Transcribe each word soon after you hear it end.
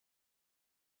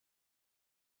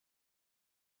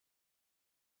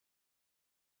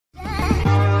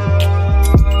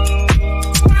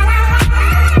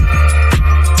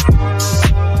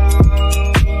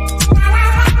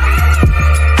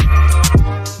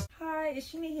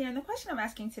it's Sheena here, and the question I'm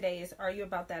asking today is, are you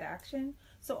about that action?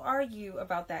 So are you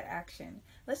about that action?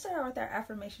 Let's start out with our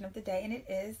affirmation of the day, and it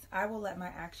is, I will let my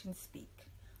actions speak.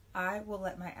 I will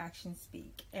let my actions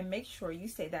speak. And make sure you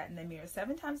say that in the mirror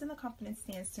 7 times in the confidence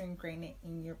stance to ingrain it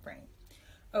in your brain.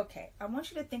 Okay, I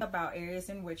want you to think about areas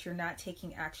in which you're not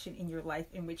taking action in your life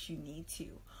in which you need to.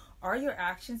 Are your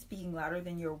actions speaking louder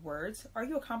than your words? Are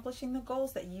you accomplishing the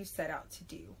goals that you set out to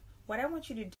do? What I want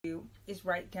you to do is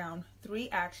write down 3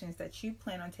 actions that you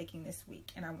plan on taking this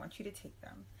week, and I want you to take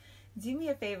them. Do me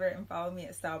a favor and follow me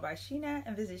at StyleBySheena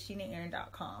and visit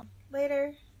SheenaAaron.com.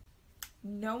 Later.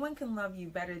 No one can love you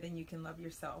better than you can love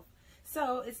yourself.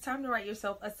 So it's time to write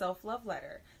yourself a self-love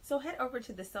letter. So head over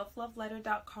to the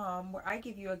selfloveletter.com where I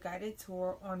give you a guided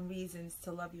tour on reasons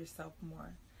to love yourself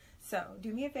more. So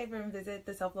do me a favor and visit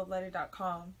the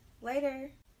selfloveletter.com.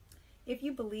 Later. If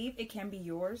you believe it can be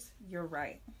yours, you're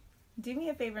right. Do me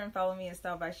a favor and follow me at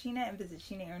StyleBySheena and visit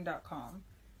SheenaAaron.com.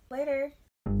 Later.